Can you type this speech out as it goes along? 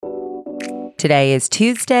Today is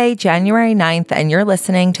Tuesday, January 9th, and you're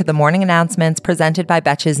listening to the Morning Announcements presented by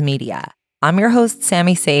Betches Media. I'm your host,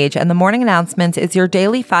 Sammy Sage, and the Morning Announcements is your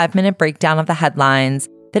daily 5-minute breakdown of the headlines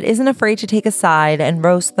that isn't afraid to take a side and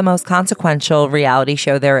roast the most consequential reality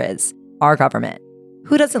show there is, our government.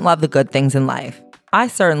 Who doesn't love the good things in life? I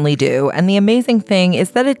certainly do, and the amazing thing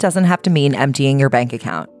is that it doesn't have to mean emptying your bank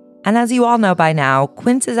account. And as you all know by now,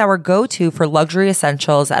 Quince is our go-to for luxury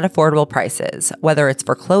essentials at affordable prices, whether it's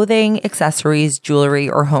for clothing, accessories, jewelry,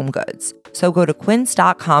 or home goods. So go to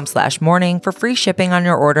quince.com/morning for free shipping on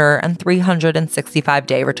your order and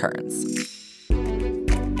 365-day returns.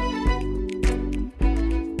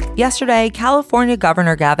 Yesterday, California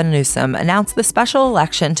Governor Gavin Newsom announced the special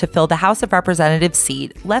election to fill the House of Representatives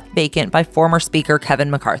seat left vacant by former Speaker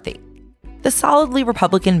Kevin McCarthy. The solidly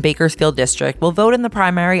Republican Bakersfield district will vote in the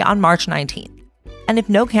primary on March 19th. And if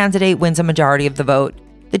no candidate wins a majority of the vote,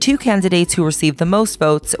 the two candidates who receive the most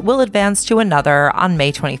votes will advance to another on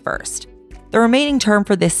May 21st. The remaining term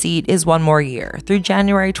for this seat is one more year, through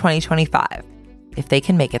January 2025, if they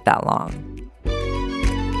can make it that long.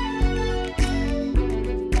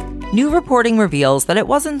 New reporting reveals that it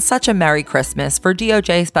wasn't such a Merry Christmas for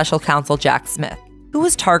DOJ Special Counsel Jack Smith, who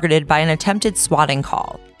was targeted by an attempted swatting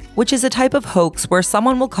call, which is a type of hoax where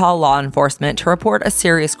someone will call law enforcement to report a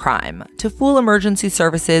serious crime to fool emergency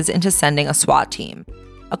services into sending a SWAT team.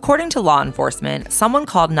 According to law enforcement, someone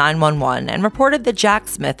called 911 and reported that Jack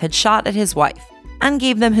Smith had shot at his wife and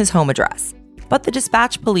gave them his home address. But the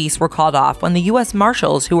dispatch police were called off when the U.S.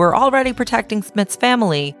 Marshals, who were already protecting Smith's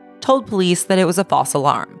family, told police that it was a false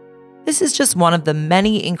alarm. This is just one of the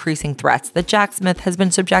many increasing threats that Jack Smith has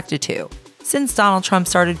been subjected to since Donald Trump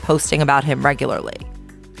started posting about him regularly.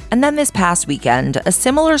 And then this past weekend, a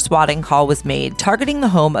similar swatting call was made targeting the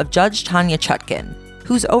home of Judge Tanya Chutkan,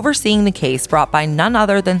 who's overseeing the case brought by none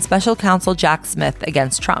other than Special Counsel Jack Smith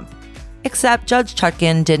against Trump. Except Judge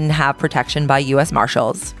Chutkan didn't have protection by U.S.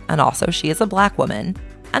 Marshals, and also she is a black woman,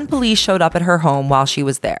 and police showed up at her home while she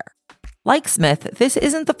was there. Like Smith, this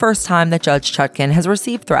isn't the first time that Judge Chutkan has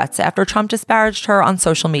received threats after Trump disparaged her on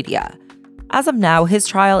social media. As of now, his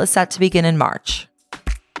trial is set to begin in March.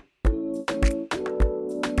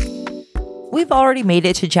 We've already made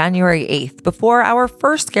it to January 8th before our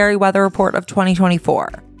first scary weather report of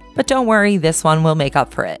 2024. But don't worry, this one will make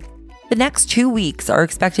up for it. The next 2 weeks are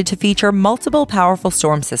expected to feature multiple powerful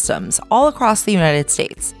storm systems all across the United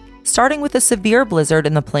States, starting with a severe blizzard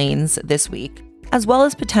in the plains this week, as well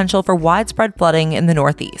as potential for widespread flooding in the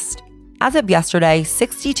Northeast. As of yesterday,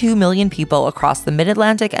 62 million people across the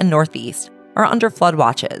Mid-Atlantic and Northeast are under flood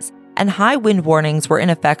watches, and high wind warnings were in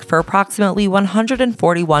effect for approximately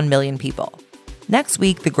 141 million people. Next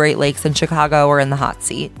week, the Great Lakes and Chicago are in the hot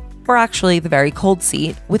seat, or actually the very cold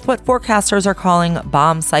seat, with what forecasters are calling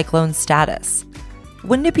bomb cyclone status.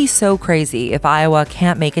 Wouldn't it be so crazy if Iowa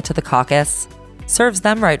can't make it to the caucus? Serves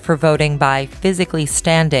them right for voting by physically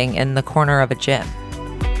standing in the corner of a gym.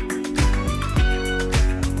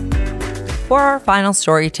 For our final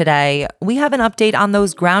story today, we have an update on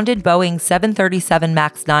those grounded Boeing 737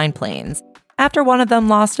 MAX 9 planes after one of them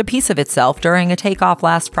lost a piece of itself during a takeoff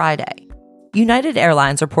last Friday. United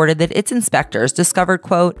Airlines reported that its inspectors discovered,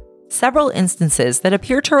 quote, several instances that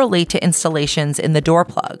appear to relate to installations in the door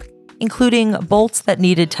plug, including bolts that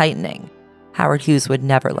needed tightening. Howard Hughes would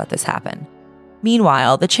never let this happen.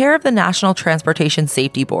 Meanwhile, the chair of the National Transportation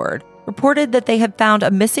Safety Board reported that they had found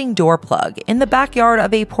a missing door plug in the backyard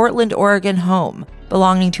of a Portland, Oregon home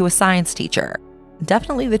belonging to a science teacher.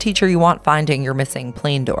 Definitely the teacher you want finding your missing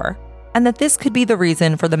plane door. And that this could be the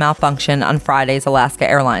reason for the malfunction on Friday's Alaska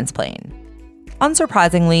Airlines plane.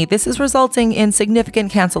 Unsurprisingly, this is resulting in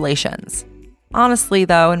significant cancellations. Honestly,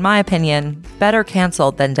 though, in my opinion, better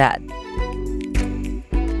canceled than dead.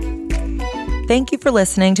 Thank you for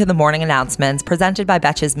listening to the Morning Announcements presented by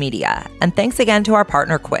Betches Media, and thanks again to our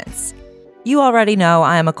partner Quince. You already know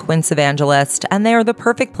I am a Quince evangelist, and they are the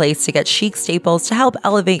perfect place to get chic staples to help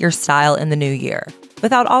elevate your style in the new year,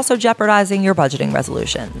 without also jeopardizing your budgeting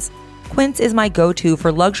resolutions. Quince is my go-to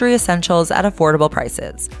for luxury essentials at affordable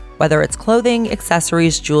prices, whether it's clothing,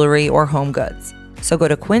 accessories, jewelry, or home goods. So go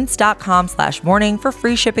to quince.com/morning for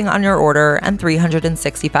free shipping on your order and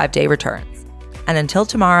 365-day returns. And until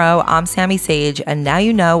tomorrow, I'm Sammy Sage, and now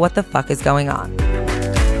you know what the fuck is going on.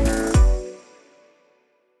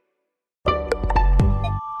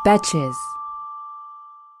 Betches.